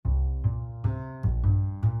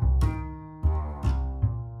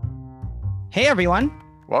Hey everyone.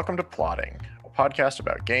 Welcome to Plotting, a podcast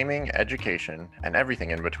about gaming, education, and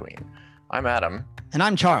everything in between. I'm Adam. And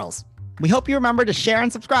I'm Charles. We hope you remember to share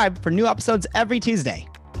and subscribe for new episodes every Tuesday.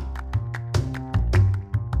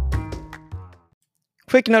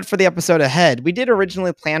 Quick note for the episode ahead. We did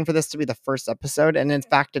originally plan for this to be the first episode, and in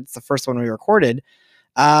fact, it's the first one we recorded.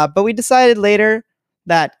 But we decided later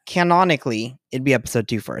that canonically, it'd be episode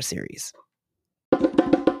 2 for our series.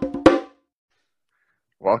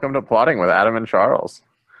 Welcome to Plotting with Adam and Charles.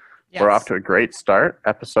 Yes. We're off to a great start.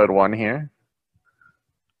 Episode 1 here.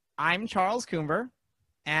 I'm Charles Coomber,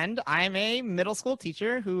 and I'm a middle school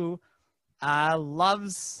teacher who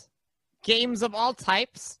loves games of all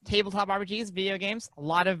types, tabletop RPGs, video games, a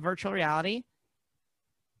lot of virtual reality.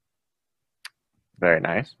 Very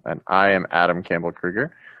nice. And I am Adam Campbell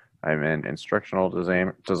Kruger. I'm an instructional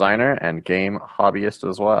designer and game hobbyist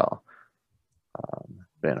as well.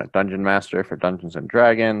 Been a dungeon master for Dungeons and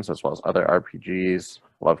Dragons, as well as other RPGs.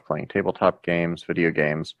 Love playing tabletop games, video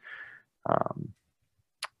games. And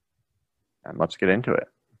let's get into it.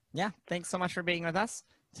 Yeah, thanks so much for being with us.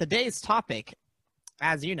 Today's topic,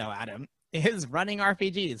 as you know, Adam, is running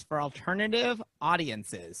RPGs for alternative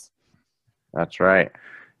audiences. That's right.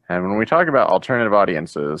 And when we talk about alternative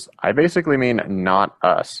audiences, I basically mean not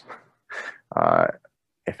us.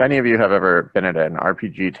 If any of you have ever been at an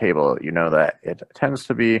RPG table, you know that it tends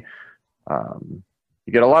to be, you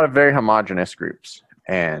get a lot of very homogenous groups.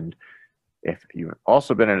 And if you've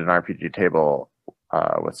also been at an RPG table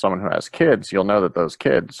with someone who has kids, you'll know that those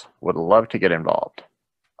kids would love to get involved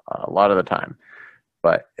a lot of the time.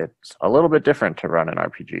 But it's a little bit different to run an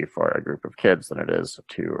RPG for a group of kids than it is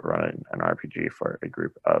to run an RPG for a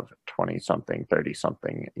group of 20-something,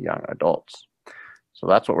 30-something young adults. So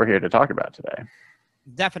that's what we're here to talk about today.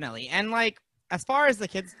 Definitely. And like, as far as the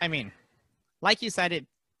kids, I mean, like you said,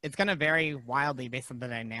 it's going to vary wildly based on the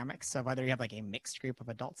dynamics. So whether you have like a mixed group of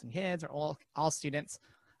adults and kids or all students,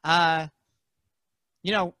 can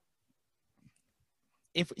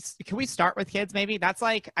we start with kids maybe? That's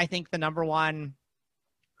like, I think the number one,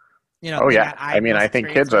 I think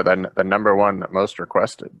kids are the number one most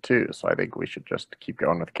requested too. So I think we should just keep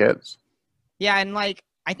going with kids. Yeah. And like,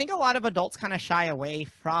 I think a lot of adults kind of shy away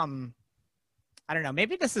from, I don't know,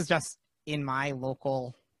 maybe this is just in my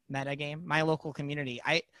local metagame, my local community.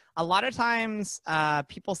 A lot of times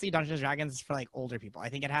people see Dungeons & Dragons for like older people. I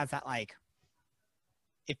think it has that like,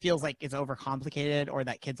 it feels like it's overcomplicated or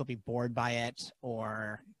that kids will be bored by it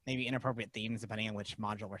or maybe inappropriate themes depending on which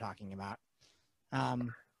module we're talking about.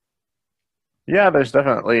 Yeah, there's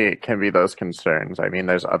definitely can be those concerns. I mean,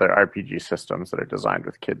 there's other RPG systems that are designed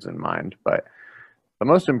with kids in mind, but the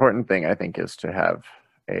most important thing I think is to have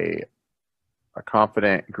a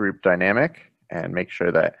confident group dynamic and make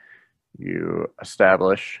sure that you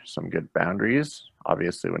establish some good boundaries.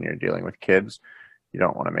 Obviously, when you're dealing with kids, you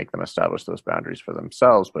don't want to make them establish those boundaries for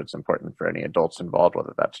themselves, but it's important for any adults involved,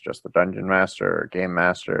 whether that's just the dungeon master or game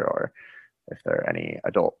master, or if there are any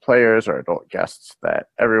adult players or adult guests, that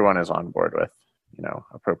everyone is on board with,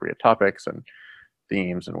 appropriate topics and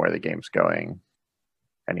themes and where the game's going.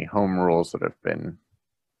 Any home rules that have been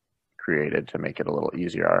created to make it a little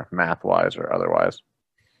easier math-wise or otherwise.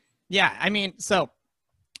 Yeah, I mean, so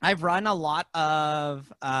I've run a lot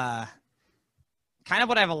of kind of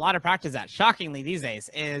what I have a lot of practice at, shockingly these days,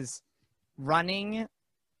 is running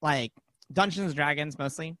like Dungeons & Dragons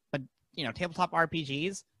mostly, but tabletop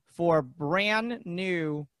RPGs for brand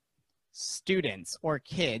new students or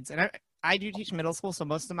kids. And I do teach middle school, so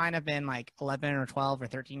most of mine have been like 11 or 12 or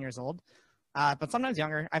 13 years old, but sometimes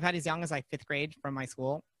younger. I've had as young as like 5th grade from my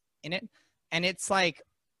school in it. And it's like,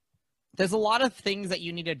 there's a lot of things that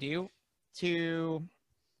you need to do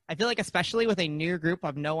I feel like, especially with a new group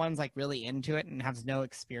of no one's like really into it and has no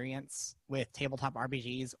experience with tabletop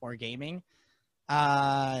RPGs or gaming.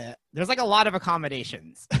 There's like a lot of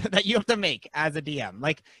accommodations that you have to make as a DM.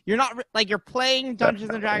 Like you're not like you're playing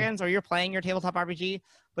Dungeons and Dragons or you're playing your tabletop RPG,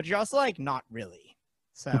 but you're also like not really.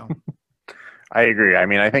 So I agree. I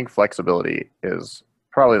mean, I think flexibility is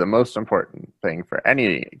probably the most important thing for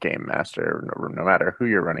any game master, no matter who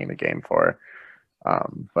you're running the game for.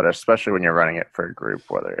 But especially when you're running it for a group,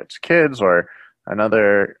 whether it's kids or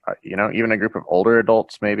another, even a group of older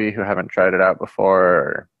adults maybe who haven't tried it out before,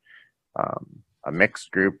 or a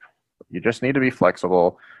mixed group, you just need to be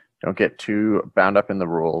flexible. Don't get too bound up in the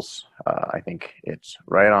rules. I think it's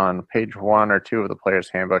right on page 1 or 2 of the player's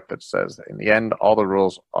handbook that says that in the end, all the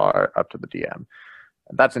rules are up to the DM.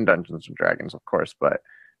 That's in Dungeons and Dragons, of course, but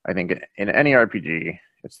I think in any RPG,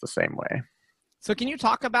 it's the same way. So can you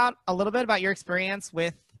talk about a little bit about your experience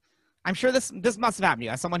with, I'm sure this must have happened to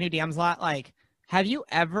you as someone who DMs a lot, like, have you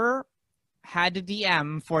ever had to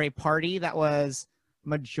DM for a party that was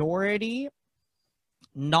majority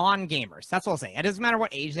non-gamers. That's what I'll say. It doesn't matter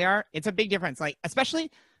what age they are. It's a big difference. Like,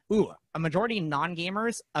 especially, a majority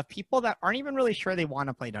non-gamers of people that aren't even really sure they want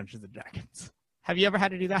to play Dungeons and Dragons. Have you ever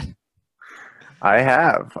had to do that? I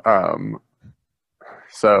have.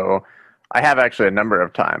 So I have actually a number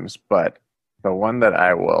of times, but the one that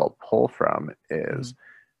I will pull from is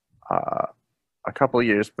a couple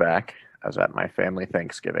years back. I was at my family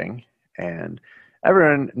Thanksgiving, and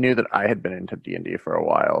everyone knew that I had been into D&D for a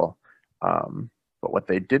while. But what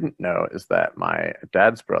they didn't know is that my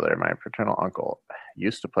dad's brother, my paternal uncle,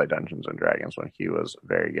 used to play Dungeons and Dragons when he was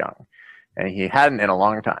very young. And he hadn't in a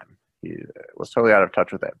long time. He was totally out of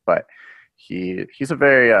touch with it. But he's a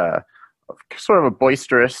very sort of a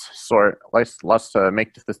boisterous sort, loves to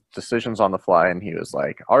make decisions on the fly. And he was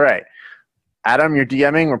like, all right, Adam, you're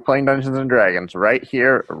DMing. We're playing Dungeons and Dragons right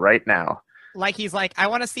here, right now. Like he's like, I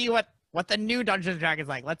want to see what the new Dungeons and Dragons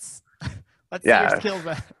like. Let's see Yeah. your skills.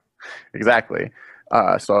 Exactly.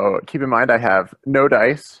 So keep in mind, I have no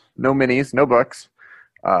dice, no minis, no books,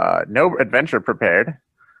 no adventure prepared.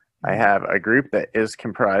 I have a group that is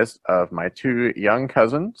comprised of my two young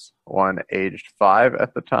cousins, one aged 5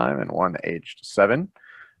 at the time and one aged 7.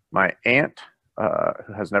 My aunt,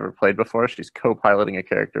 who has never played before, she's co-piloting a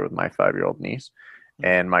character with my 5-year-old niece,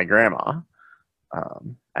 and my grandma,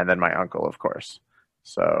 and then my uncle, of course.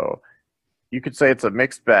 So you could say it's a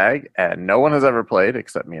mixed bag, and no one has ever played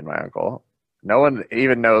except me and my uncle. No one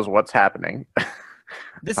even knows what's happening.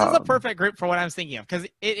 This is a perfect group for what I'm thinking of, because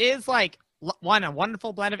it is like, one, a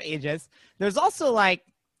wonderful blend of ages. There's also like,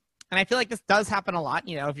 and I feel like this does happen a lot,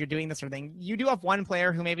 if you're doing this sort of thing, you do have one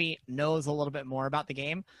player who maybe knows a little bit more about the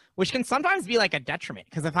game, which can sometimes be like a detriment.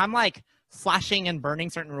 Because if I'm like slashing and burning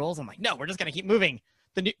certain rules, I'm like, no, we're just going to keep moving.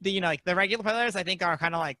 Like the regular players, I think are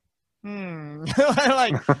kind of like,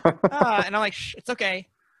 like, and I'm like, it's okay.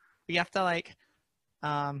 We have to like,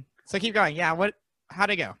 so keep going. Yeah. How'd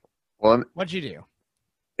it go? Well, what'd you do?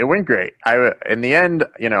 It went great. In the end,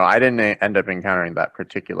 I didn't end up encountering that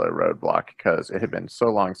particular roadblock because it had been so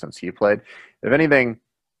long since he played. If anything,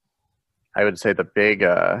 I would say the big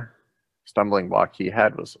stumbling block he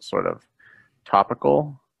had was sort of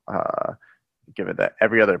topical, given that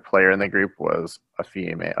every other player in the group was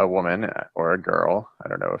a woman or a girl. I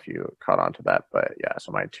don't know if you caught on to that, but yeah.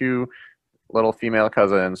 So my two little female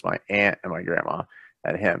cousins, my aunt and my grandma,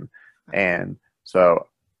 and him, and so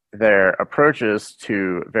their approaches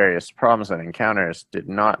to various problems and encounters did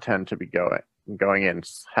not tend to be going in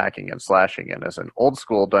hacking and slashing. And as an old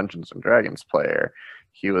school Dungeons and Dragons player,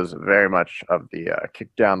 he was very much of the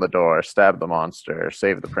kick down the door, stab the monster,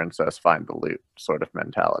 save the princess, find the loot sort of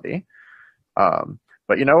mentality.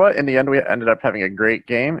 But you know what? In the end, we ended up having a great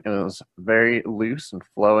game. It was very loose and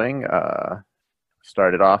flowing.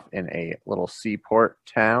 Started off in a little seaport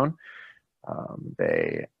town.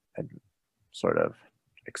 They had sort of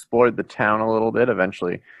explored the town a little bit,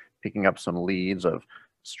 eventually picking up some leads of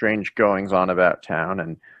strange goings on about town,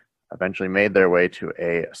 and eventually made their way to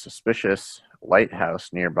a suspicious lighthouse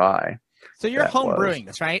nearby. So you're home brewing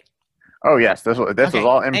this, right? Oh yes, this was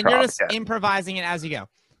all improv. And you're just improvising it as you go.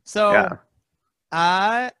 So, yeah.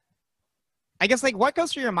 I guess like what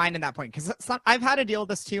goes through your mind in that point? Because I've had to deal with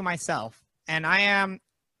this too myself, and I am,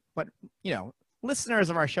 what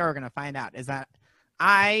listeners of our show are going to find out is that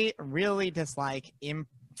I really dislike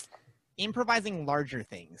improvising larger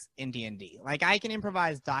things in D&D. Like I can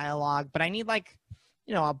improvise dialogue, but I need like,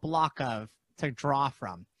 a block to draw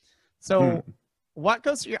from. So what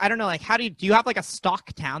goes through I don't know, like how do you have like a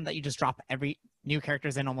stock town that you just drop every new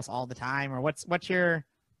characters in almost all the time? Or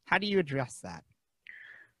how do you address that?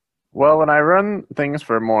 Well, when I run things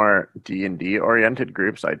for more D&D oriented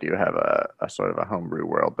groups, I do have a sort of a homebrew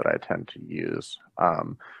world that I tend to use.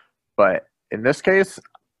 But in this case,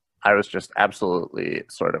 I was just absolutely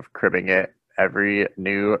sort of cribbing it. Every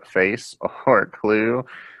new face or clue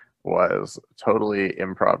was totally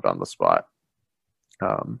improv on the spot.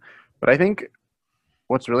 But I think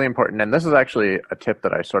what's really important, and this is actually a tip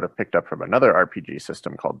that I sort of picked up from another RPG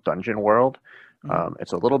system called Dungeon World.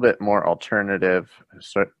 It's a little bit more alternative,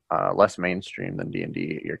 less mainstream than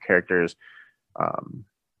D&D. Your characters,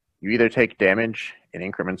 you either take damage in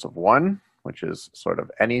increments of 1, which is sort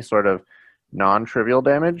of any sort of non-trivial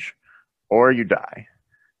damage, or you die.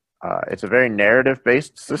 It's a very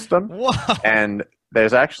narrative-based system. Whoa. And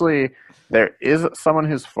there is someone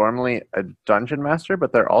who's formerly a dungeon master,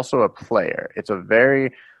 but they're also a player. It's a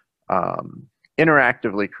very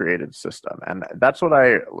interactively created system, and that's what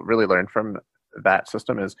I really learned from that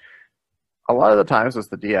system is a lot of the times as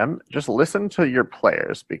the DM, just listen to your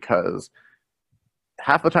players, because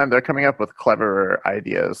half the time they're coming up with cleverer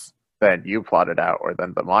ideas than you plotted out or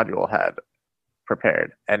than the module had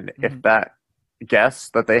prepared. And Mhm. if that guess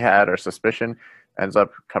that they had or suspicion ends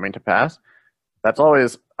up coming to pass, that's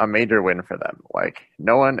always a major win for them. Like,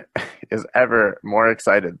 no one is ever more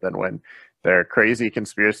excited than when their crazy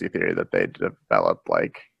conspiracy theory that they developed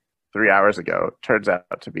like 3 hours ago turns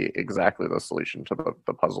out to be exactly the solution to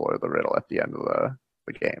the puzzle or the riddle at the end of the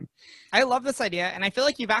game. I love this idea, and I feel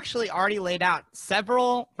like you've actually already laid out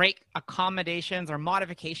several great accommodations or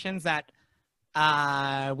modifications that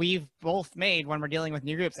we've both made when we're dealing with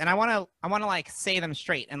new groups, and I want to like say them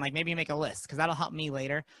straight and like maybe make a list because that'll help me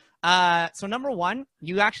later. So number one,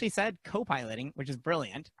 you actually said co-piloting, which is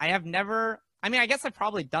brilliant. I have never, I mean, I guess I've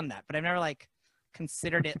probably done that, but I've never like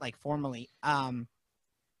considered it like formally.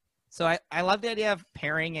 So I love the idea of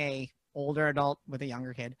pairing a older adult with a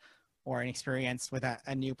younger kid or an experienced with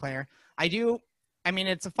a new player. I mean,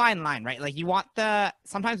 it's a fine line, right? Like you want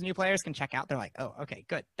sometimes new players can check out. They're like, oh, okay,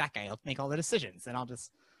 good. That guy will make all the decisions. And I'll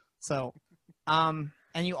just, and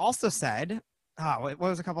you also said, what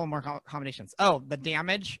was a couple more combinations? Oh, the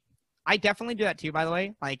damage. I definitely do that too, by the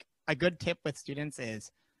way. Like a good tip with students is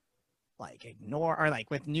like ignore, or like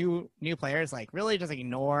with new players, like really just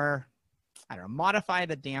ignore, I don't know, modify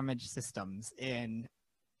the damage systems in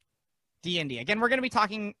D&D. Again, we're going to be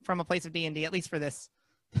talking from a place of D&D, at least for this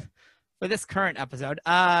current episode.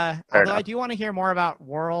 Although I do want to hear more about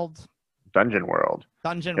Dungeon World.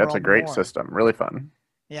 That's a great system. Really fun.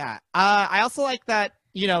 Yeah. I also like that,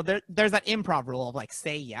 you know, there's that improv rule of like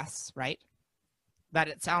say yes, right? That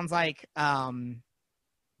it sounds like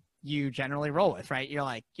you generally roll with, right? You're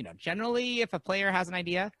like, you know, generally if a player has an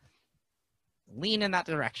idea, lean in that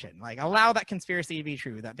direction. Like allow that conspiracy to be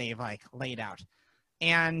true that they've like laid out.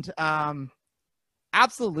 And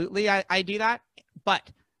absolutely I do that. But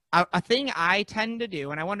a thing I tend to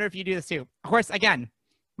do, and I wonder if you do this too. Of course, again,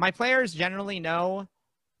 my players generally know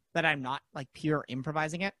that I'm not like pure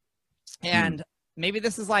improvising it. And maybe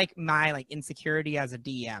this is like my like insecurity as a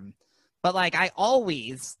DM, but like I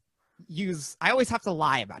always have to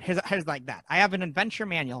lie about it. Here's like that. I have an adventure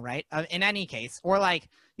manual, right? In any case, or like,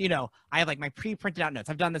 you know, I have like my pre-printed out notes.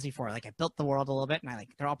 I've done this before. Like I built the world a little bit and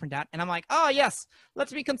they're all printed out and I'm like, oh yes,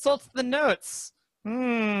 let me consult the notes.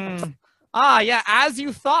 Yeah, as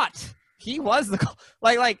you thought, he was the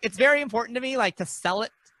like it's very important to me like to sell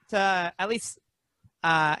it to at least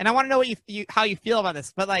and I want to know what how you feel about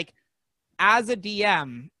this, but like as a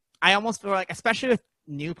DM, I almost feel like, especially with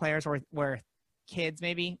new players or where kids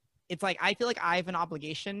maybe, it's like I feel like I have an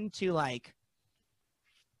obligation to like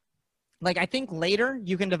I think later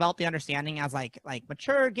you can develop the understanding as like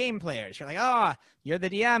mature game players. You're like, oh, you're the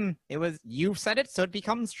DM. It was you said it, so it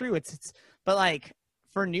becomes true. It's but like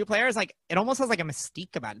for new players, like it almost has like a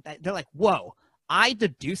mystique about it. They're like, whoa, I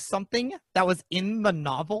deduced something that was in the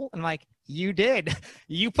novel, and like you did,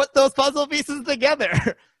 you put those puzzle pieces together.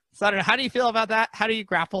 So I don't know. How do you feel about that? How do you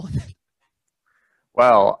grapple with it?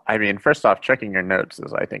 Well, I mean, first off, checking your notes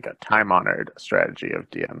is, I think, a time-honored strategy of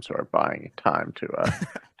DMs who are buying time to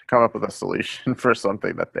come up with a solution for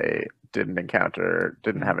something that they didn't encounter,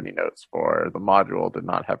 didn't have any notes for, the module did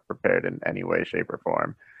not have prepared in any way, shape, or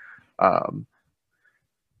form.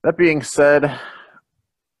 That being said,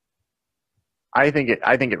 I think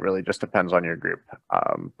it really just depends on your group.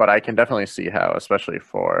 But I can definitely see how, especially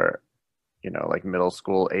for, you know, like middle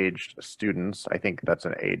school aged students, I think that's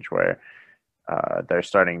an age where they're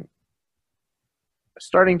starting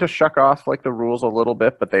to shuck off like the rules a little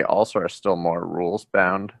bit, but they also are still more rules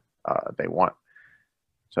bound. They want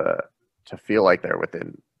to feel like they're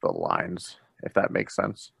within the lines, if that makes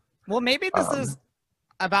sense. Well, maybe this is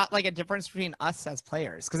about like a difference between us as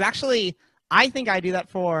players, because actually I think I do that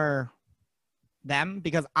for them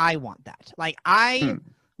because I want that. Like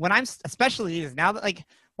when I'm especially now that like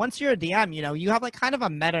once you're a DM, you know, you have like kind of a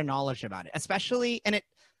meta knowledge about it, especially, and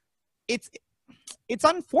it's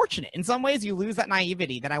unfortunate in some ways. You lose that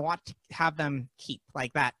naivety that I want to have them keep,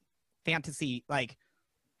 like that fantasy, like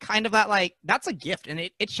kind of that, like that's a gift, and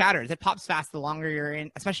it shatters. It pops fast the longer you're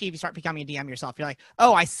in, especially if you start becoming a DM yourself. You're like,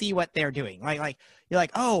 oh, I see what they're doing. Like you're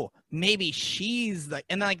like, oh, maybe she's like,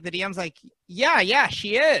 and then like the DM's like, yeah,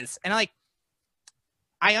 she is, and like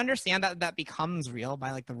I understand that becomes real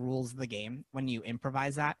by like the rules of the game when you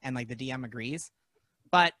improvise that, and like the DM agrees,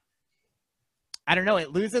 but I don't know,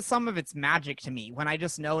 it loses some of its magic to me when I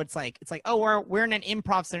just know it's like, oh, we're in an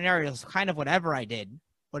improv scenario, so kind of whatever I did.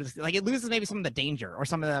 But it's like it loses maybe some of the danger or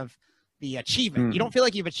some of the achievement. You don't feel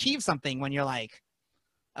like you've achieved something when you're like,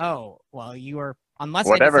 oh, well, you were, unless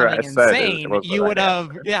whatever I did something insane, you would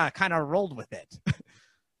have kind of rolled with it.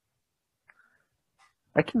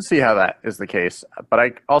 I can see how that is the case, but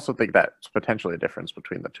I also think that's potentially a difference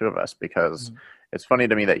between the two of us because Mhm. it's funny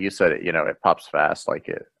to me that you said it, it pops fast, like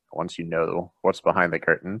it once you know what's behind the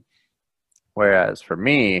curtain. Whereas for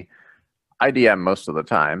me, I DM most of the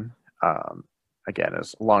time. Um, Again,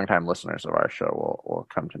 as longtime listeners of our show will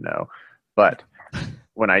come to know. But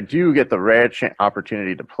when I do get the rare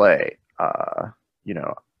opportunity to play, you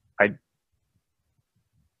know, I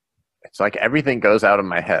it's like everything goes out of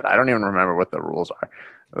my head. I don't even remember what the rules are.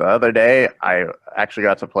 The other day, I actually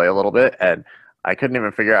got to play a little bit, and I couldn't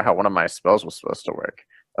even figure out how one of my spells was supposed to work.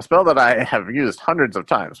 A spell that I have used hundreds of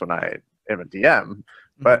times when I am a DM, Mhm.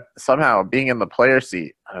 but somehow being in the player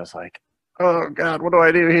seat, I was like, "Oh God, what do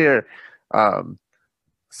I do here?" Um,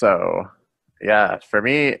 so, yeah, for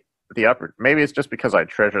me, the upper maybe it's just because I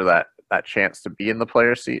treasure that chance to be in the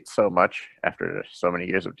player seat so much after so many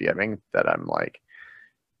years of DMing that I'm like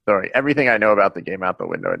throwing everything I know about the game out the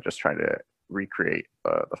window and just trying to recreate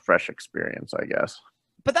the fresh experience, I guess.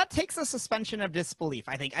 But that takes a suspension of disbelief.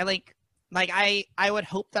 I think I would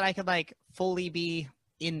hope that I could like fully be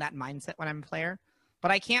in that mindset when I'm a player,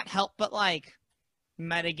 but I can't help but like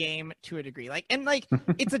metagame to a degree. Like and like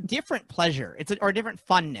it's a different pleasure. Or a different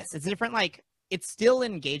funness. It's a different like it's still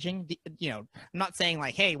engaging. I'm not saying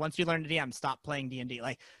like, hey, once you learn to DM, stop playing D&D.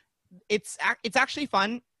 Like it's actually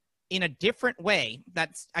fun in a different way.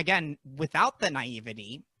 That's again without the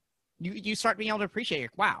naivety. You start being able to appreciate,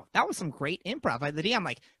 like, wow, that was some great improv by the DM.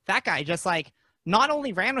 Like that guy just like not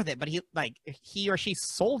only ran with it, but he or she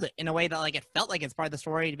sold it in a way that like it felt like it's part of the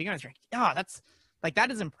story to begin with. Like, oh, that's like that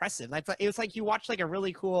is impressive. It was like you watch like a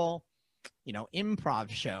really cool, improv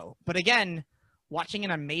show. But again, watching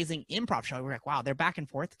an amazing improv show, we're like, wow, they're back and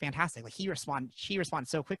forth, fantastic. Like she responds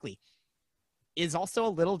so quickly. Is also a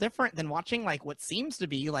little different than watching like what seems to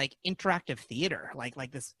be like interactive theater,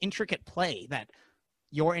 like this intricate play that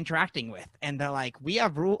you're interacting with, and they're like, we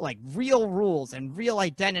have real rules and real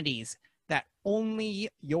identities that only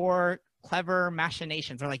your clever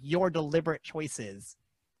machinations or like your deliberate choices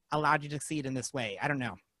allowed you to succeed in this way. I don't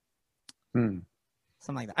know, Hmm.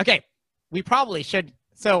 something like that. Okay, we probably should.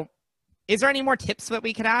 So, is there any more tips that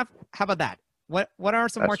we could have? How about that? What are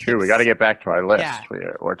some more That's true. We got to tips? get back to our list. Yeah,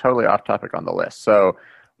 We're totally off topic on the list. So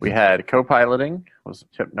we had co-piloting was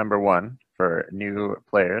tip number one for new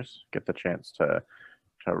players. Get the chance to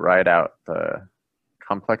ride out the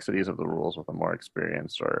complexities of the rules with a more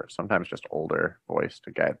experienced or sometimes just older voice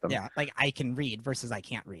to guide them. yeah. Like I can read versus I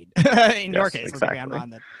can't read. In your Yes, case, with the grandma,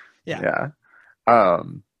 exactly. and yeah. Yeah.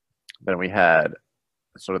 Um, then we had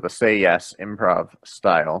sort of the say yes improv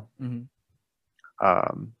style. Mm-hmm.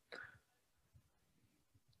 Um,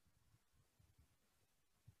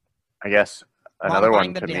 I guess another Modifying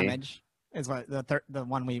one the to me. damage is what the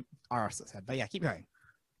one we also said. But yeah, keep going.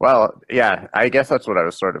 Well, yeah, I guess that's what I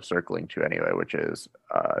was sort of circling to anyway, which is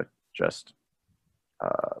just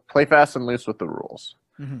play fast and loose with the rules.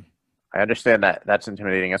 Mm-hmm. I understand that that's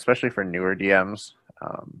intimidating, especially for newer DMs.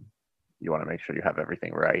 You want to make sure you have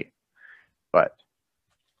everything right, but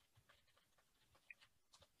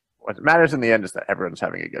what matters in the end is that everyone's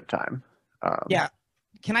having a good time. Yeah.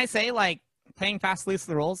 Can I say like playing fast, loose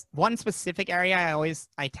the rules? One specific area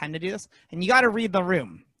I tend to do this, and you got to read the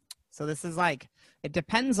room. So this is like it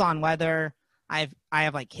depends on whether I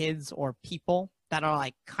have like kids or people that are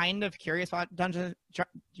like kind of curious about Dungeons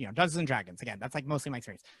and Dragons. Again, that's like mostly my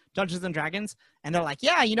experience. Dungeons and Dragons, and they're like,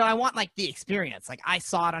 yeah, I want like the experience. Like I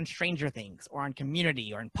saw it on Stranger Things or on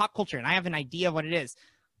Community or in pop culture, and I have an idea of what it is.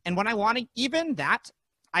 And when I want to, even that,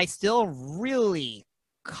 I still really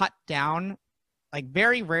cut down. Like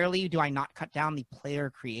very rarely do I not cut down the player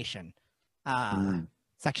creation Mm.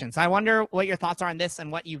 section. So I wonder what your thoughts are on this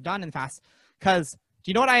and what you've done in the past. Because do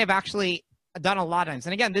you know what I have actually done a lot of times?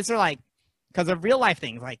 And again, these are like because of real life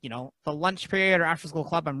things, like the lunch period or after school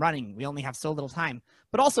club I'm running. We only have so little time.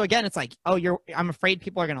 But also, again, it's like, I'm afraid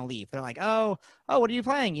people are gonna leave. They're like, oh, what are you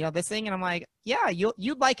playing? This thing, and I'm like, yeah,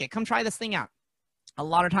 you'd like it. Come try this thing out. A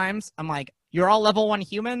lot of times, I'm like, you're all level 1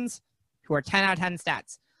 humans who are 10 out of 10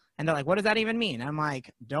 stats. And they're like, what does that even mean? And I'm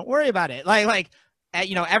like, don't worry about it.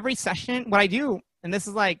 Every session, what I do, and this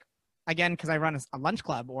is like, again, because I run a lunch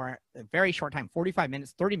club or a very short time, 45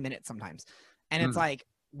 minutes, 30 minutes sometimes. And it's like,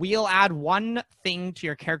 we'll add one thing to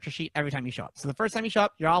your character sheet every time you show up. So the first time you show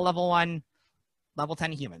up, you're all level 1, level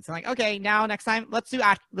 10 humans. And like, okay, now next time, let's do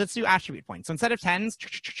attribute points. So instead of 10s,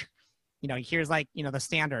 here's like, the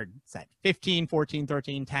standard set, 15, 14,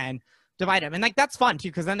 13, 10, divide them. And like, that's fun too,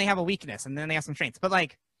 because then they have a weakness and then they have some strengths. But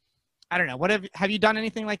like, I don't know. What have you done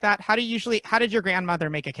anything like that? How did your grandmother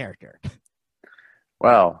make a character?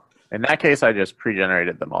 Well, in that case, I just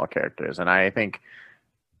pre-generated them all characters, and I think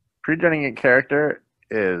pre-generating a character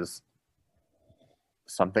is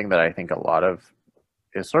something that I think a lot of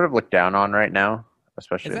is sort of looked down on right now, Is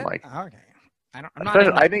especially in it? like, Oh, okay. I'm not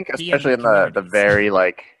especially in I think especially D&D in the communities. very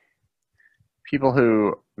like people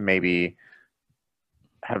who maybe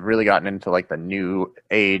have really gotten into like the new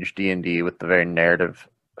age D&D with the very narrative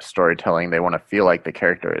storytelling. They want to feel like the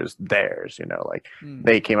character is theirs, you know, like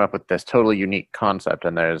they came up with this totally unique concept,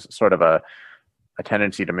 and there's sort of a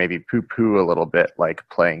tendency to maybe poo-poo a little bit, like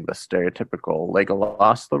playing the stereotypical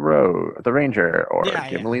Legolas the ranger, or Yeah, yeah.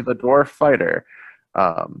 Gimli the dwarf fighter.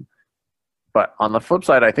 Um, but on the flip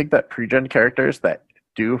side, I think that pre-gen characters that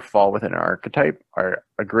do fall within an archetype are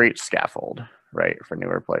a great scaffold, right? For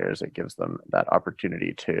newer players, it gives them that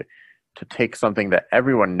opportunity to take something that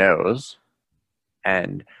everyone knows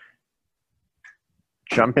and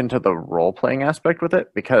jump into the role playing aspect with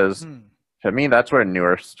it, because to me that's where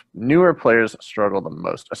newer players struggle the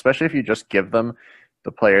most, especially if you just give them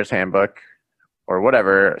the player's handbook or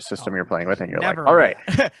whatever system you're playing with, and you're like, Never all right,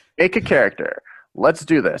 that. make a character, let's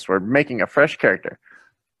do this, we're making a fresh character.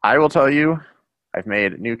 I will tell you, I've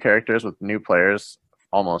made new characters with new players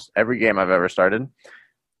almost every game I've ever started.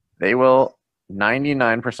 They will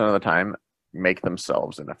 99% of the time make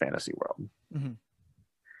themselves in a fantasy world. Mhm.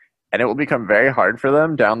 And it will become very hard for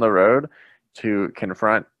them down the road to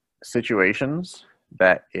confront situations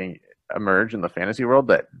that emerge in the fantasy world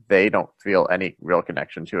that they don't feel any real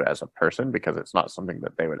connection to as a person, because it's not something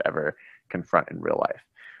that they would ever confront in real life.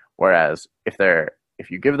 Whereas if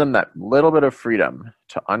you give them that little bit of freedom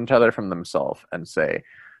to untether from themselves and say,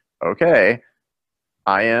 okay,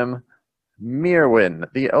 I am Mirwin,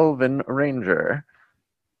 the Elven Ranger,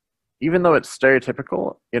 even though it's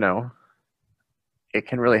stereotypical, you know, it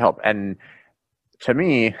can really help. And to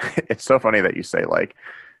me, it's so funny that you say like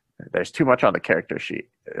there's too much on the character sheet.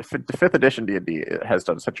 The fifth edition D&D has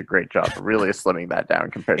done such a great job of really slimming that down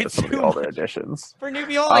compared to some of the older editions. For new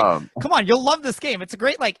people, like, come on, you'll love this game. It's a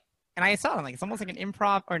great, like, and I saw it, like, it's almost like an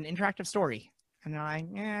improv or an interactive story. And they're like,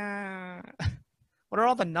 yeah, what are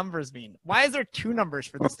all the numbers mean? Why is there 2 numbers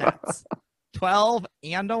for the stats? 12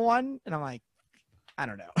 and a 1? And I'm like, I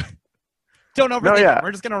don't know. Don't overthink it.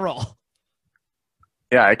 We're just going to roll.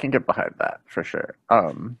 Yeah, I can get behind that for sure.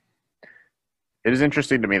 It is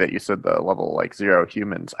interesting to me that you said the level like 0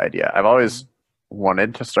 humans idea. I've always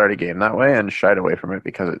wanted to start a game that way and shied away from it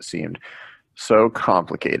because it seemed so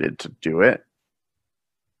complicated to do it.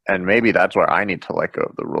 And maybe that's where I need to let go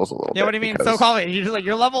of the rules a little bit. Yeah, what do you mean? So complicated. You're just like,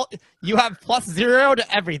 your level, you have +0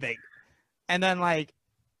 to everything. And then, like,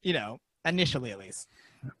 you know, initially at least.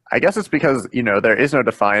 I guess it's because, you know, there is no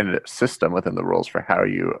defined system within the rules for how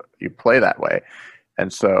you play that way.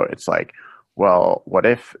 And so it's like, well, what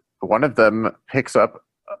if one of them picks up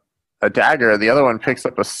a dagger, the other one picks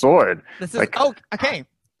up a sword? This is like, okay.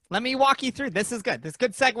 Let me walk you through. This is good. This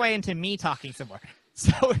good segue into me talking some more.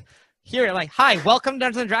 So here, like, hi, welcome to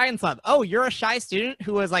Dungeons and Dragons Club. Oh, you're a shy student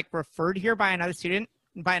who was like referred here by another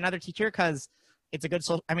teacher because it's a good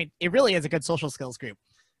social. I mean, it really is a good social skills group.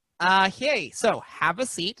 Hey, so have a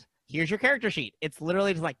seat. Here's your character sheet. It's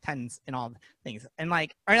literally just like tens and all things. And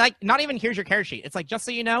like, or like not even here's your character sheet. It's like, just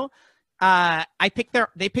so you know, they pick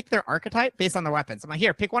their archetype based on their weapons. I'm like,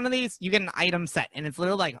 here, pick one of these. You get an item set. And it's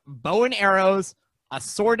literally like bow and arrows, a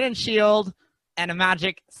sword and shield, and a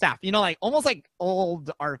magic staff. You know, like almost like old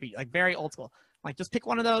RPG, like very old school. Like, just pick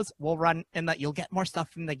one of those. We'll run, and that you'll get more stuff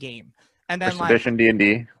from the game. And then First edition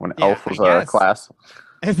D&D when yeah, Elf was a class.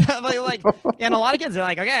 like, and a lot of kids are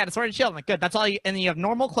like, okay, I had a sword and shield. I'm like, good, that's all you. And then you have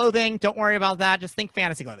normal clothing. Don't worry about that. Just think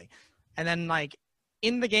fantasy clothing. And then like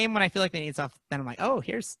in the game when I feel like they need stuff, then I'm like, oh,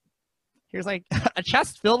 here's like a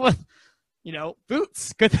chest filled with, you know,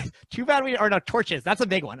 boots. Good. Too bad no torches. That's a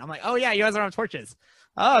big one. I'm like, oh yeah, you guys don't have torches.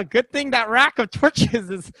 Oh, good thing that rack of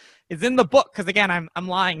torches is in the book, because again, I'm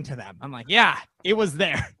lying to them. I'm like, yeah, it was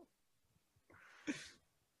there.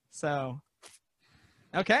 So,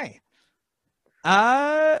 okay.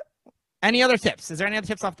 Any other tips? Is there any other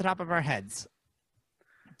tips off the top of our heads?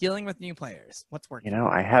 Dealing with new players. What's working? You know,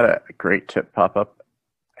 I had a great tip pop up,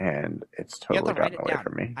 and it's totally gotten away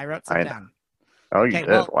from me. I wrote some down. Oh, you did?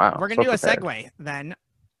 Well, wow. We're going to do a segue then.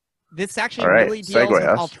 This actually really deals with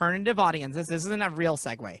alternative audiences. This isn't a real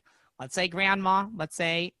segue. Let's say grandma. Let's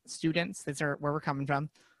say students. These are where we're coming from.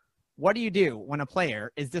 What do you do when a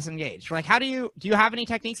player is disengaged? Like, how do you have any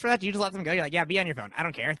techniques for that? Do you just let them go? You're like, yeah, be on your phone. I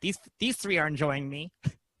don't care. These 3 are enjoying me.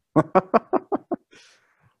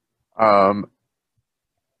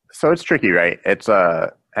 So it's tricky, right? It's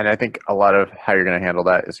and I think a lot of how you're going to handle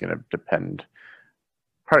that is going to depend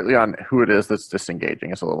partly on who it is that's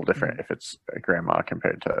disengaging. It's a little different if it's a grandma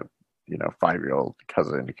compared to, you know, 5-year-old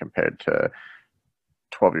cousin compared to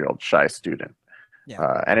 12-year-old shy student.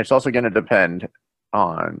 Yeah. And it's also going to depend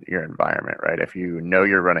on your environment, right? If you know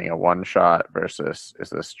you're running a one shot versus is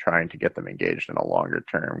this trying to get them engaged in a longer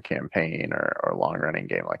term campaign or long running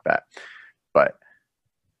game like that. But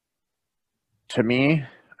to me,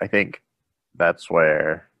 I think that's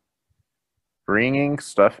where bringing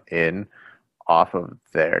stuff in off of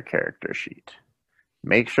their character sheet.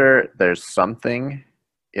 Make sure there's something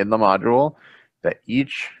in the module that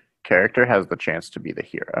each character has the chance to be the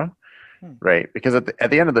hero, right? Because at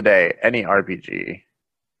the end of the day, any RPG,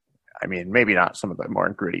 I mean, maybe not some of the more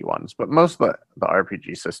gritty ones, but most of the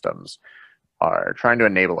RPG systems are trying to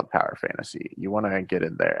enable a power fantasy. You want to get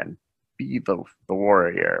in there and be the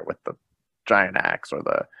warrior with the giant axe, or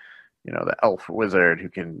the the elf wizard who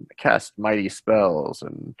can cast mighty spells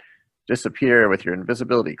and disappear with your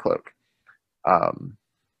invisibility cloak. And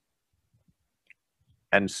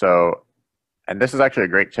this is actually a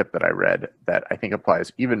great tip that I read that I think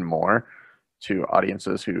applies even more to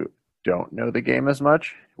audiences who don't know the game as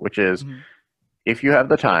much, which is if you have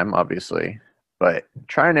the time, obviously, but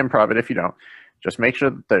try and improv it if you don't. Just make sure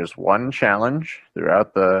that there's one challenge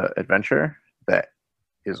throughout the adventure that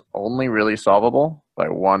is only really solvable by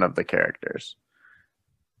one of the characters.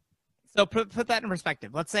 So put that in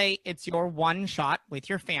perspective. Let's say it's your one shot with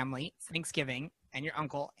your family, Thanksgiving, and your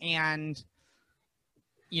uncle, and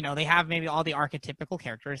they have maybe all the archetypical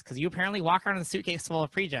characters, because you apparently walk around with a suitcase full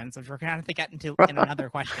of pregens, which we're going to have to get into in another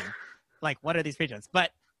question. Like, what are these pregens?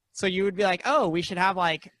 But so you would be like, oh, we should have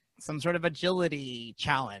like some sort of agility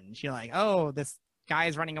challenge. You're like, oh, this guy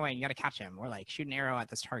is running away and you got to catch him, or like shoot an arrow at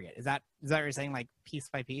this target. Is that what you're saying, like piece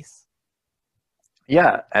by piece?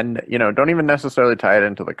 Yeah, and don't even necessarily tie it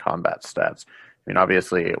into the combat stats. I mean,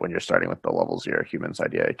 obviously, when you're starting with the level 0 humans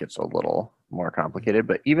idea, it gets a little more complicated.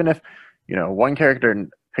 But even if one character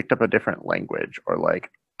picked up a different language, or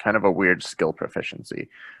like kind of a weird skill proficiency,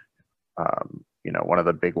 one of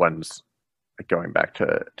the big ones, going back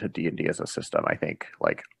to D&D as a system, I think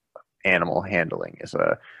like animal handling is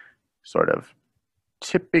a sort of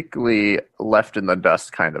typically left in the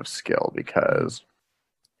dust kind of skill, because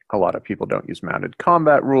a lot of people don't use mounted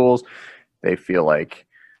combat rules. They feel like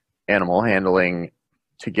animal handling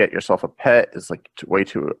to get yourself a pet is like way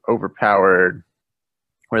too overpowered,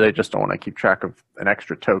 where they just don't want to keep track of an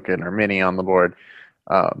extra token or mini on the board.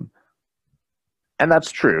 And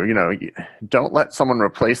that's true. Don't let someone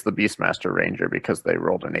replace the Beastmaster Ranger because they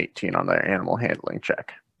rolled an 18 on their animal handling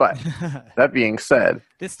check. But that being said,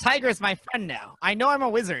 this tiger is my friend now. I know I'm a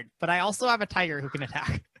wizard, but I also have a tiger who can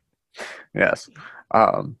attack. Yes.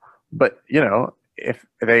 But, if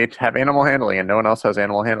they have animal handling and no one else has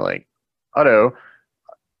animal handling, Otto,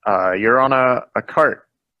 you're on a cart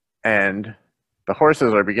and the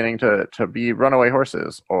horses are beginning to be runaway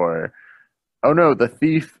horses. Or, oh no, the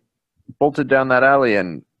thief bolted down that alley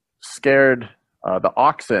and scared the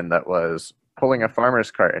oxen that was pulling a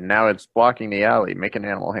farmer's cart, and now it's blocking the alley. Make an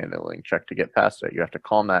animal handling check to get past it. You have to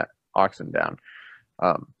calm that oxen down.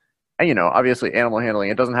 And obviously animal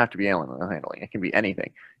handling, it doesn't have to be animal handling. It can be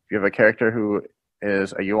anything. If you have a character who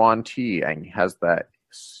is a Yuan Ti and has that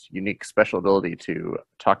unique special ability to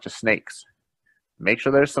talk to snakes, make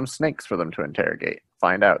sure there's some snakes for them to interrogate.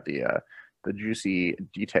 Find out the juicy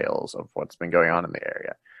details of what's been going on in the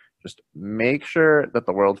area. Just make sure that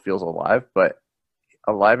the world feels alive, but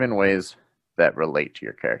alive in ways that relate to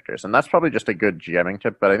your characters. And that's probably just a good GMing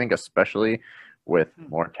tip, but I think especially with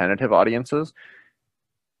more tentative audiences,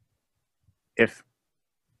 if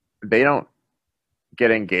they don't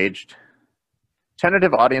get engaged,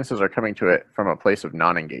 tentative audiences are coming to it from a place of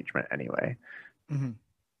non-engagement anyway. Mm-hmm.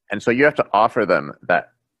 And so you have to offer them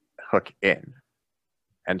that hook in.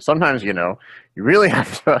 And sometimes, you really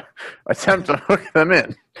have to attempt to hook them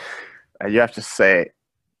in. And you have to say,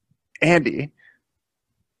 Andy,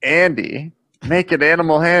 make an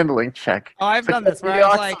animal handling check. Oh, I've done this where I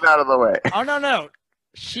was like, out of the way. Oh, no.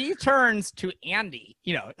 She turns to Andy,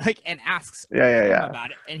 and asks him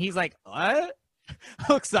about it. And he's like, what?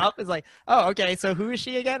 Hooks up, is like, oh, okay, so who is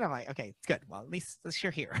she again? I'm like, okay, it's good. Well, at least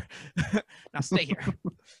you're here. Now stay here.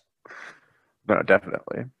 No,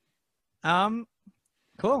 definitely.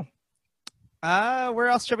 Cool. Where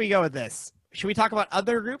else should we go with this? Should we talk about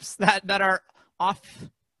other groups that are off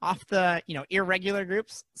the irregular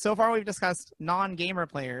groups? So far we've discussed non-gamer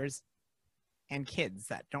players and kids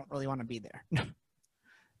that don't really want to be there.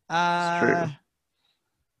 It's true.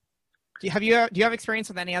 Do you have experience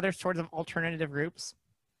with any other sorts of alternative groups?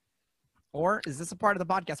 Or is this a part of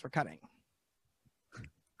the podcast we're cutting?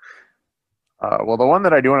 Well, the one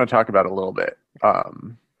that I do want to talk about a little bit,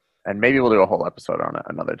 and maybe we'll do a whole episode on it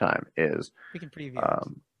another time, is we can preview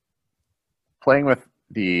playing with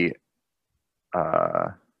the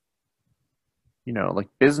like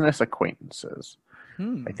business acquaintances.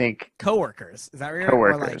 I think Coworkers. Is that weird?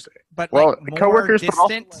 Or like, coworkers. but Well, like more coworkers, but also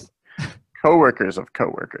distant? coworkers of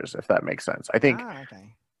coworkers, if that makes sense. I think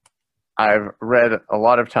Okay. I've read a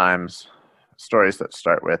lot of times stories that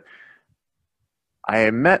start with,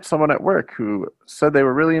 I met someone at work who said they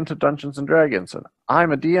were really into Dungeons and Dragons, and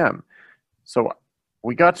I'm a DM. So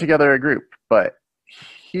we got together a group, but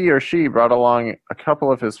he or she brought along a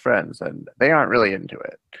couple of his friends, and they aren't really into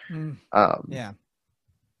it. Yeah.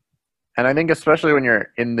 And I think especially when you're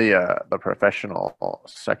in the professional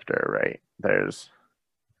sector, right? There's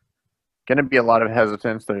going to be a lot of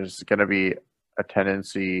hesitance. There's going to be a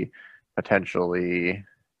tendency potentially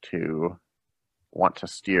to want to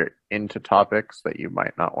steer into topics that you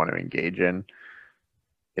might not want to engage in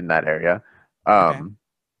that area. Okay.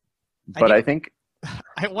 But I think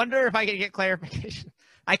I wonder if I could get clarification.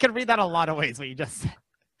 I could read that a lot of ways. What you just said.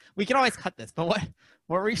 We can always cut this, but what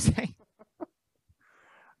were you saying?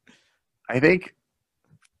 I think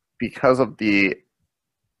because of the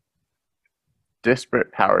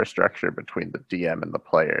disparate power structure between the DM and the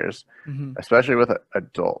players, especially with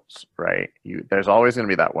adults, right? There's always going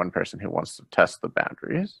to be that one person who wants to test the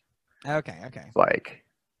boundaries. Okay. Like,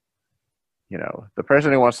 the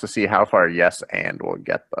person who wants to see how far yes and will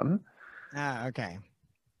get them. Okay.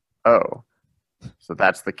 Oh, so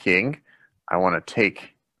that's the king. I want to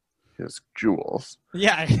take his jewels.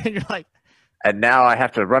 Yeah, you're like, and now I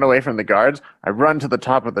have to run away from the guards. I run to the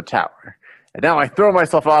top of the tower. And now I throw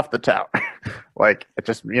myself off the tower. Like, it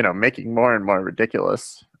just, making more and more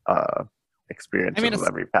ridiculous experiences with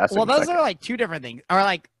every passing well, those second. are like two different things. Or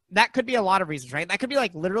like, that could be a lot of reasons, right? That could be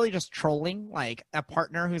like literally just trolling, like a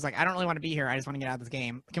partner who's like, I don't really want to be here. I just want to get out of this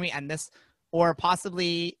game. Can we end this? Or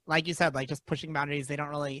possibly, like you said, like just pushing boundaries. They don't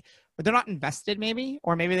really, but they're not invested maybe,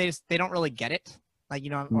 or maybe they don't really get it. Like,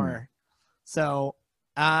 or so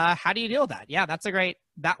how do you deal with that? Yeah, that's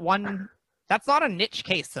that's not a niche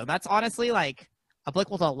case. So that's honestly like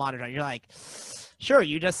applicable to a lot of them. You're like, sure,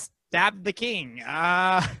 you just stabbed the king.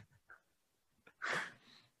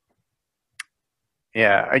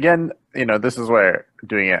 Yeah, again, this is where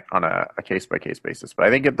doing it on a case-by-case basis. But I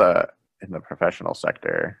think in the professional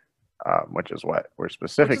sector, which is what we're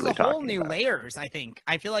specifically talking about. Whole new layers, I think.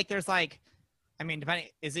 I feel like there's like, I mean, depending,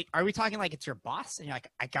 are we talking like it's your boss and you're like,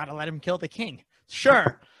 I gotta let him kill the king?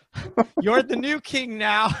 Sure. You're the new king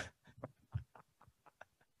now.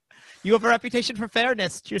 You have a reputation for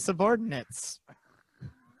fairness to your subordinates.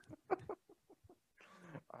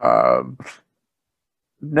 No,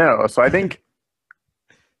 so I think,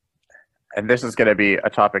 and this is going to be a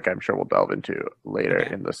topic I'm sure we'll delve into later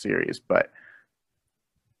in the series, but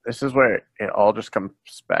this is where it all just comes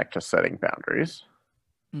back to setting boundaries.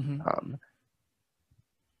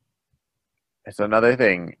 It's another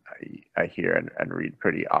thing I hear and read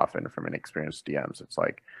pretty often from inexperienced DMs. It's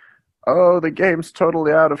like, oh, the game's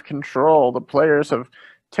totally out of control. The players have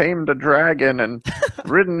tamed a dragon and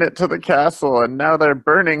ridden it to the castle, and now they're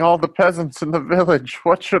burning all the peasants in the village.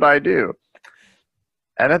 What should I do?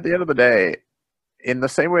 And at the end of the day, in the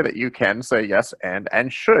same way that you can say yes and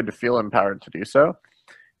should feel empowered to do so,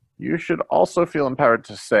 you should also feel empowered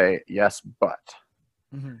to say yes, but.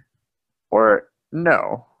 Or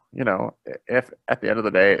no. If at the end of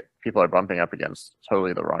the day, people are bumping up against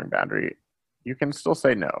totally the wrong boundary, you can still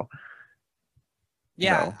say no.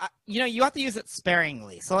 Yeah, you have to use it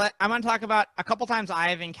sparingly. So I'm going to talk about a couple times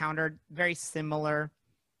I've encountered very similar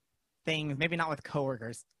things, maybe not with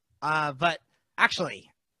coworkers, but actually,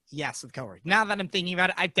 yes, with coworkers. Now that I'm thinking about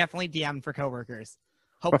it, I've definitely DM'd for coworkers.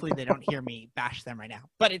 Hopefully they don't hear me bash them right now.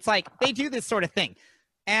 But it's like, they do this sort of thing.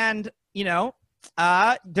 And,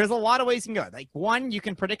 there's a lot of ways you can go. Like, one, you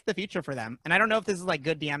can predict the future for them. And I don't know if this is like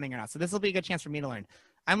good DMing or not. So this will be a good chance for me to learn.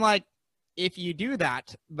 I'm like, if you do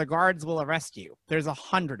that, the guards will arrest you. There's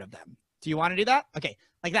 100 of them. Do you want to do that? Okay,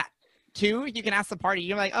 like that. Two, you can ask the party.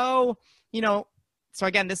 You're like, oh, so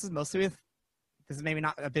again, this is maybe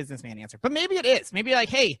not a businessman answer, but maybe it is. Maybe like,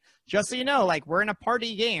 hey, just so you know, like, we're in a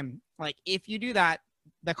party game. Like, if you do that,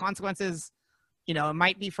 the consequences, it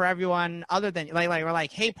might be for everyone other than like we're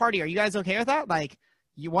like, hey, party, are you guys okay with that? Like,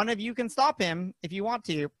 one of you can stop him if you want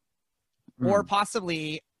to, or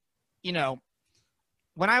possibly,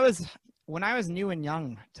 when I was new and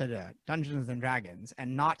young to the Dungeons and Dragons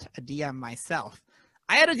and not a DM myself,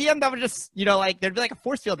 I had a DM that would just, like, there'd be like a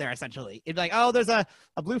force field there, essentially. It'd be like, oh, there's a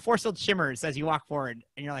blue force field shimmers as you walk forward.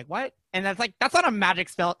 And you're like, what? And that's like, that's not a magic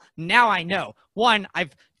spell. Now I know. One,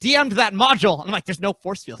 I've DM'd that module. I'm like, there's no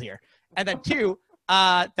force field here. And then two,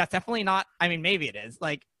 that's definitely not, I mean, maybe it is.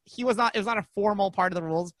 Like, it was not a formal part of the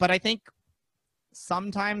rules, but I think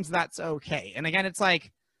sometimes that's okay. And again, it's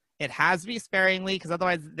like, it has to be sparingly because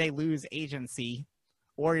otherwise they lose agency.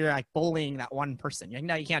 or you're like bullying that one person. You're like,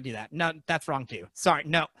 no, you can't do that. No, that's wrong too. Sorry,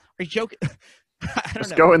 no. Are you joking? I don't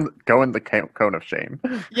Just know. go in the cone of shame.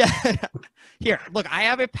 Yeah. Here, look, I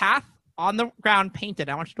have a path on the ground painted.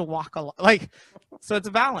 I want you to walk along. Like, so it's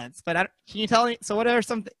a balance. But can you tell me? So, what are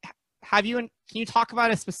some? Can you talk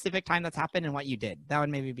about a specific time that's happened and what you did? That would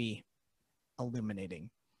maybe be illuminating.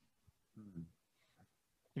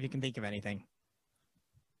 If you can think of anything.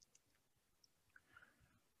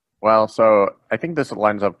 Well, so I think this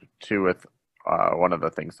lines up too with one of the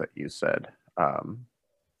things that you said,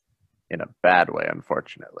 in a bad way,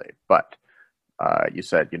 unfortunately. But you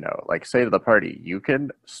said, like, say to the party, you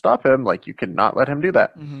can stop him, like you can not let him do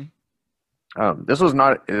that. Mm-hmm. This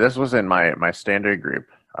was in my standard group,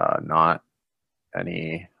 not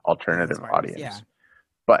any alternative audience. Yeah.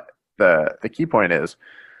 But the key point is,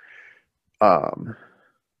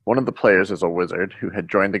 one of the players is a wizard who had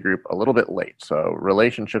joined the group a little bit late, so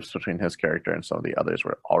relationships between his character and some of the others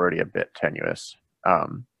were already a bit tenuous.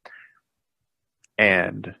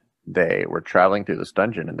 And they were traveling through this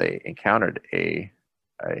dungeon, and they encountered a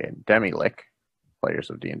Demilick. Players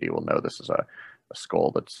of D&D will know this is a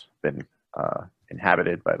skull that's been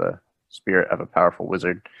inhabited by the spirit of a powerful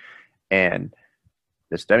wizard. And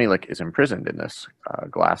this Demilick is imprisoned in this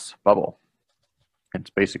glass bubble. It's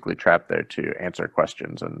basically trapped there to answer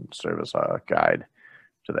questions and serve as a guide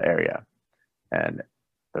to the area. And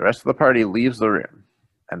the rest of the party leaves the room.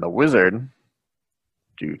 And the wizard,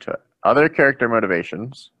 due to other character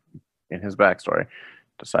motivations in his backstory,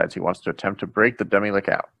 decides he wants to attempt to break the Demilick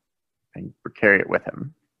out and carry it with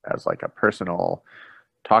him as like a personal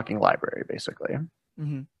talking library, basically.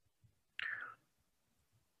 Mm-hmm.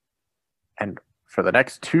 And for the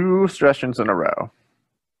next 2 sessions in a row,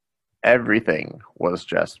 everything was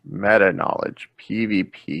just meta knowledge,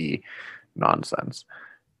 PvP nonsense.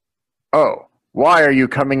 Oh, why are you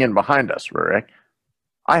coming in behind us, Rurik?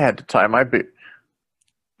 I had to tie my boot.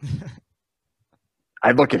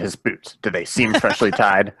 I look at his boots. Do they seem freshly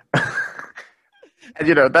tied?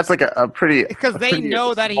 And that's like a pretty, because they pretty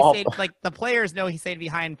know that small... he stayed, like the players know he stayed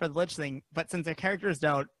behind for the Lich thing, but since their characters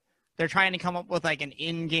don't, they're trying to come up with like an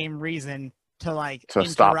in-game reason to like to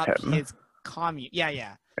interrupt stop him. his commune.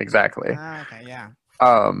 Yeah. Exactly. Okay, yeah.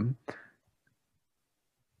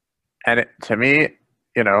 And to me,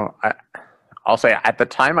 I'll say at the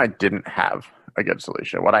time I didn't have a good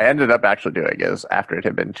solution. What I ended up actually doing is, after it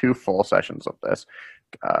had been 2 full sessions of this,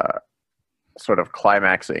 sort of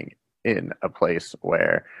climaxing in a place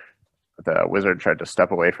where the wizard tried to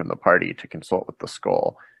step away from the party to consult with the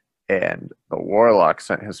skull, and the warlock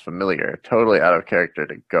sent his familiar totally out of character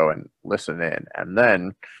to go and listen in, and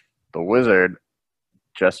then the wizard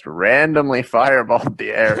just randomly fireballed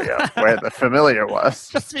the area where the familiar was.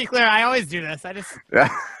 Just to be clear, I always do this. I just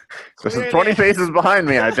there's some 20 faces behind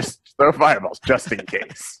me. I just throw fireballs just in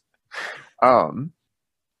case.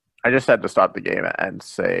 I just had to stop the game and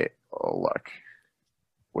say, oh, look,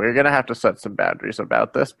 we're going to have to set some boundaries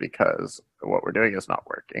about this because what we're doing is not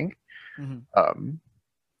working. Mm-hmm.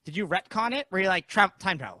 Did you retcon it? Were you like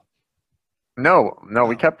time travel? No,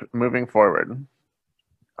 we kept moving forward.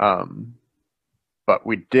 But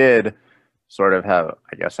we did sort of have,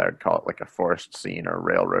 I guess I would call it like a forced scene or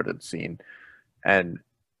railroaded scene. And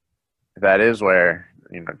that is where,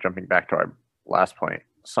 jumping back to our last point,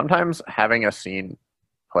 sometimes having a scene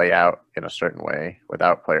play out in a certain way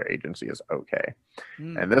without player agency is okay.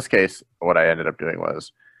 In this case, what I ended up doing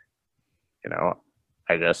was,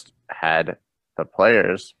 I just had the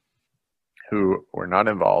players who were not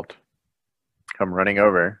involved come running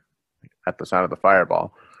over at the sound of the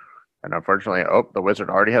fireball. And unfortunately, the wizard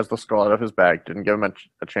already has the skull out of his bag. Didn't give him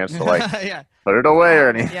a chance to yeah. put it away or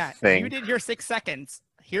anything. Yeah, you did your 6 seconds.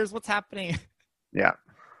 Here's what's happening. Yeah.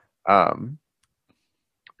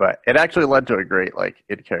 But it actually led to a great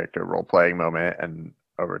in-character role-playing moment, and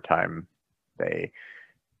over time they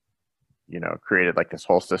created this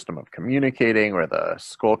whole system of communicating where the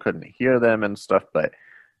skull couldn't hear them and stuff. But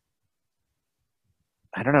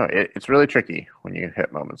I don't know, it's really tricky when you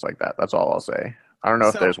hit moments like that. That's all I'll say. I don't know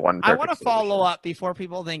if there's one I want to solution. follow up before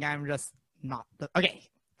people think I'm just not okay,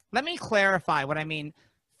 let me clarify what I mean.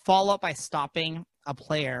 Follow up by stopping a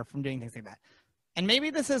player from doing things like that. And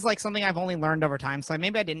maybe this is something I've only learned over time, so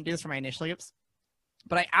maybe I didn't do this for my initial groups,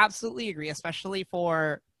 but I absolutely agree, especially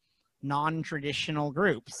for non-traditional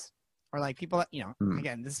groups or people that,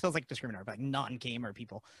 again, this feels like discriminatory, but non-gamer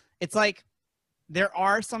people. It's there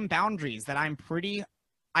are some boundaries that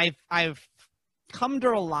I've come to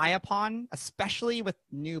rely upon, especially with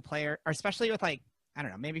new player, or especially with I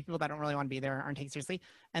don't know, maybe people that don't really want to be there, aren't taken seriously.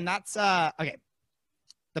 And that's okay.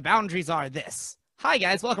 The boundaries are this: hi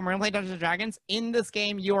guys, welcome. We're gonna play Dungeons and Dragons. In this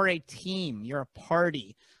game, you're a team, you're a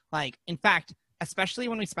party. Like, in fact, especially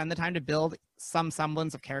when we spend the time to build some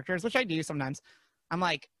semblance of characters, which I do sometimes, I'm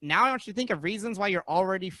like, now I want you to think of reasons why you're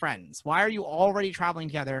already friends. Why are you already traveling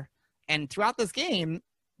together? And throughout this game,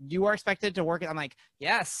 you are expected to work. I'm like,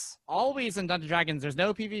 yes, always in Dungeons and Dragons, there's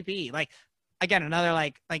no PvP. Like, again, another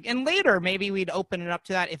like, and later maybe we'd open it up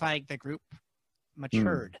to that if like the group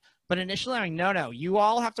matured. But initially, I'm like, no, you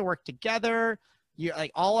all have to work together. You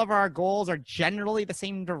like all of our goals are generally the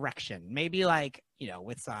same direction. Maybe like,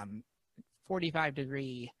 with some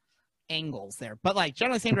 45-degree angles there, but like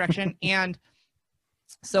generally the same direction. And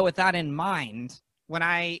so with that in mind, when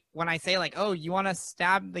I say like, oh, you want to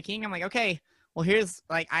stab the king? I'm like, okay, well, here's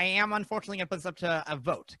like, I am unfortunately going to put this up to a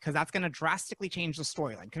vote because that's going to drastically change the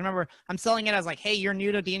storyline. Because remember, I'm selling it as like, hey, you're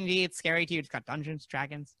new to D&D. It's scary to you. It's got Dungeons,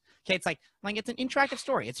 Dragons. Okay, it's like it's an interactive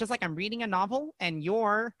story. It's just like I'm reading a novel and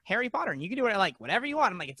you're Harry Potter and you can do whatever you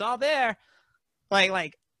want. I'm like, it's all there.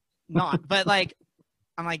 Like not, but like,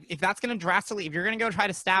 I'm like, if that's going to drastically, if you're going to go try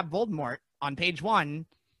to stab Voldemort on page 1,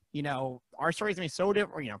 our story's going to be so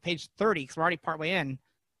different, or, page 30, because we're already partway in,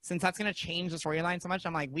 since that's going to change the storyline so much,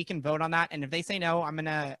 I'm like, we can vote on that. And if they say no,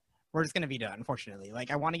 we're just going to veto it, unfortunately.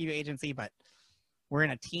 Like, I want to give you agency, but we're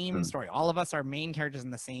in a team story. All of us are main characters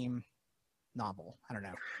in the same novel. I don't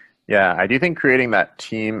know. Yeah, I do think creating that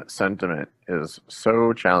team sentiment is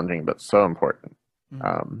so challenging, but so important.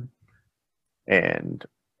 And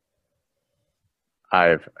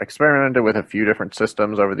I've experimented with a few different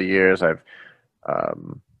systems over the years. I've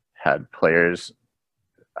had players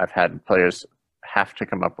have to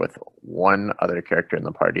come up with one other character in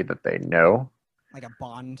the party that they know. Like a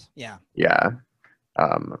bond, yeah. Yeah.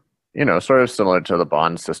 Sort of similar to the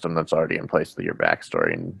bond system that's already in place with your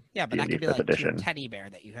backstory and yeah, but that could be like your teddy bear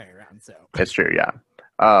that you carry around. So it's true, yeah.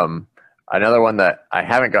 Another one that I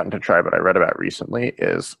haven't gotten to try, but I read about recently,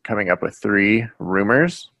 is coming up with 3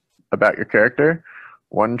 rumors about your character: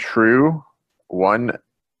 1 true, 1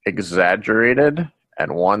 exaggerated,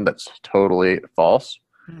 and 1 that's totally false.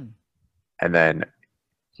 And then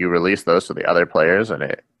you release those to the other players, and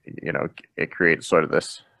it creates sort of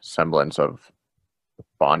this semblance of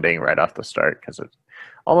bonding right off the start, because it's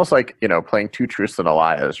almost like playing 2 truths and a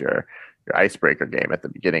lie as your icebreaker game at the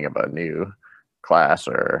beginning of a new class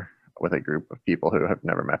or with a group of people who have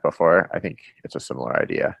never met before. I think it's a similar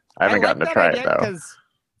idea. I haven't gotten to try it though, because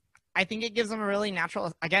I think it gives them a really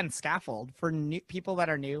natural, again, scaffold for new people that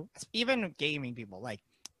are new, even gaming people, like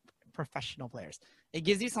professional players. It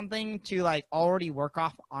gives you something to like already work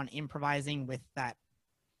off on improvising with that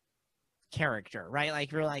character, right?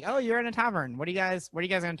 Like you're like, oh, you're in a tavern. What are you guys going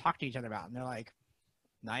to talk to each other about? And they're like,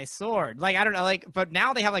 nice sword. Like, I don't know, like, but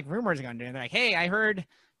now they have like rumors going to, and they're like, hey, I heard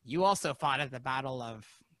you also fought at the Battle of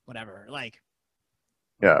whatever. Like,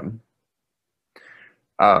 yeah.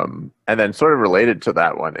 And then sort of related to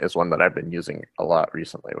that one is one that I've been using a lot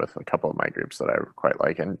recently with a couple of my groups that I quite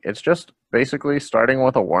like. And it's just basically starting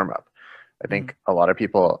with a warm-up. I think a lot of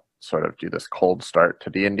people sort of do this cold start to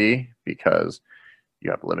D&D because you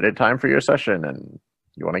have limited time for your session and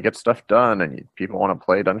you want to get stuff done and people want to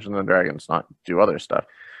play Dungeons and Dragons, not do other stuff.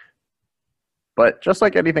 But just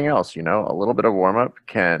like anything else, a little bit of warm-up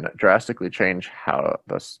can drastically change how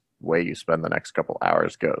the way you spend the next couple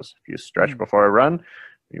hours goes. If you stretch before a run,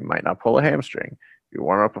 you might not pull a hamstring. If you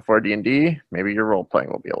warm up before D&D, maybe your role-playing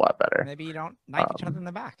will be a lot better. Maybe you don't knife each other in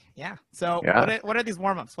the back. Yeah. So what are these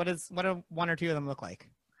warm-ups? What do 1 or 2 of them look like?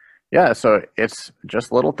 Yeah, so it's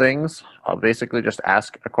just little things. I'll basically just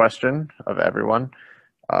ask a question of everyone.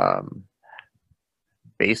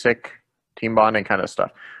 Basic team bonding kind of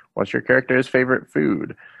stuff. What's your character's favorite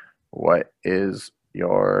food? What is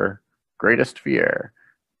your greatest fear?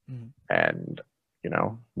 And,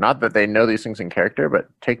 not that they know these things in character, but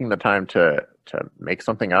taking the time to make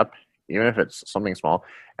something up, even if it's something small.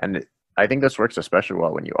 And I think this works especially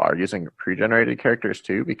well when you are using pre-generated characters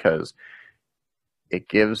too, because it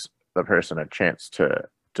gives the person a chance to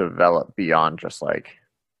develop beyond just like,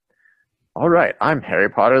 all right, I'm Harry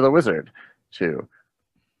Potter the Wizard, to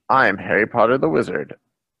I'm Harry Potter the Wizard,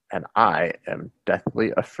 and I am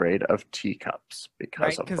deathly afraid of teacups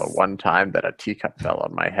because of the one time that a teacup fell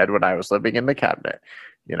on my head when I was living in the cabinet.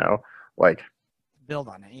 Like build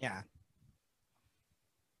on it, yeah.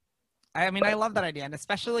 I love that idea, and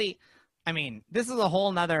especially, this is a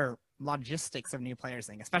whole nother logistics of new players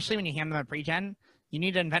thing, especially when you hand them a pre-gen. You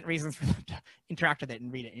need to invent reasons for them to interact with it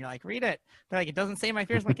and read it. And you're like, read it. They're like, it doesn't say my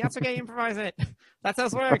fears. I'm like, that's okay, improvise it. That's how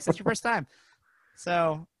it works. It's your first time.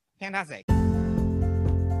 So, fantastic.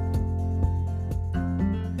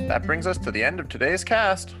 That brings us to the end of today's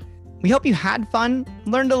cast. We hope you had fun,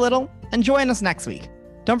 learned a little, and join us next week.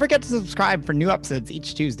 Don't forget to subscribe for new episodes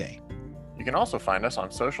each Tuesday. You can also find us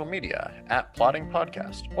on social media at Plotting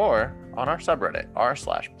Podcast or on our subreddit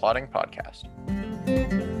r/plotting podcast.